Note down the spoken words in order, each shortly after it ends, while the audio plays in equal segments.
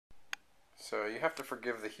So you have to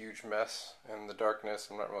forgive the huge mess and the darkness.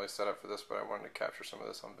 I'm not really set up for this, but I wanted to capture some of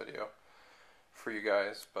this on video for you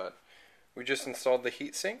guys. But we just installed the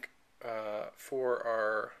heatsink for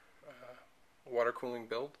our water cooling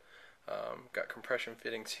build. Got compression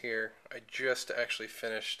fittings here. I just actually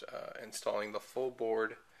finished installing the full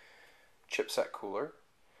board chipset cooler.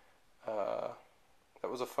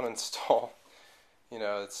 That was a fun install. You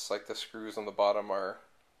know, it's like the screws on the bottom are,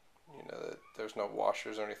 you know, there's no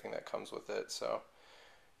washers or anything that comes with it, so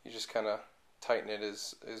you just kind of tighten it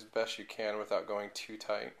as best you can without going too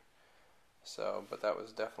tight. So, but that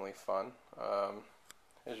was definitely fun.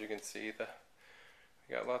 As you can see,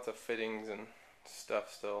 we got lots of fittings and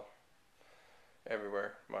stuff still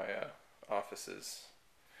everywhere. My office is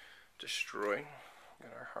destroyed.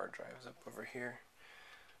 Got our hard drives up over here.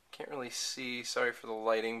 Can't really see, sorry for the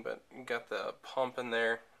lighting, but got the pump in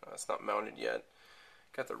there. It's not mounted yet.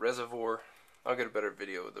 Got the reservoir. I'll get a better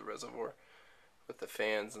video of the reservoir with the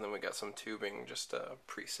fans, and then we got some tubing just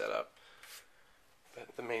pre-set up.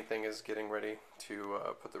 But the main thing is getting ready to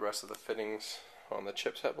put the rest of the fittings on the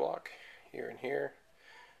chipset block here and here,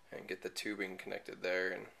 and get the tubing connected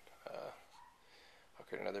there, and I'll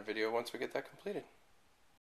create another video once we get that completed.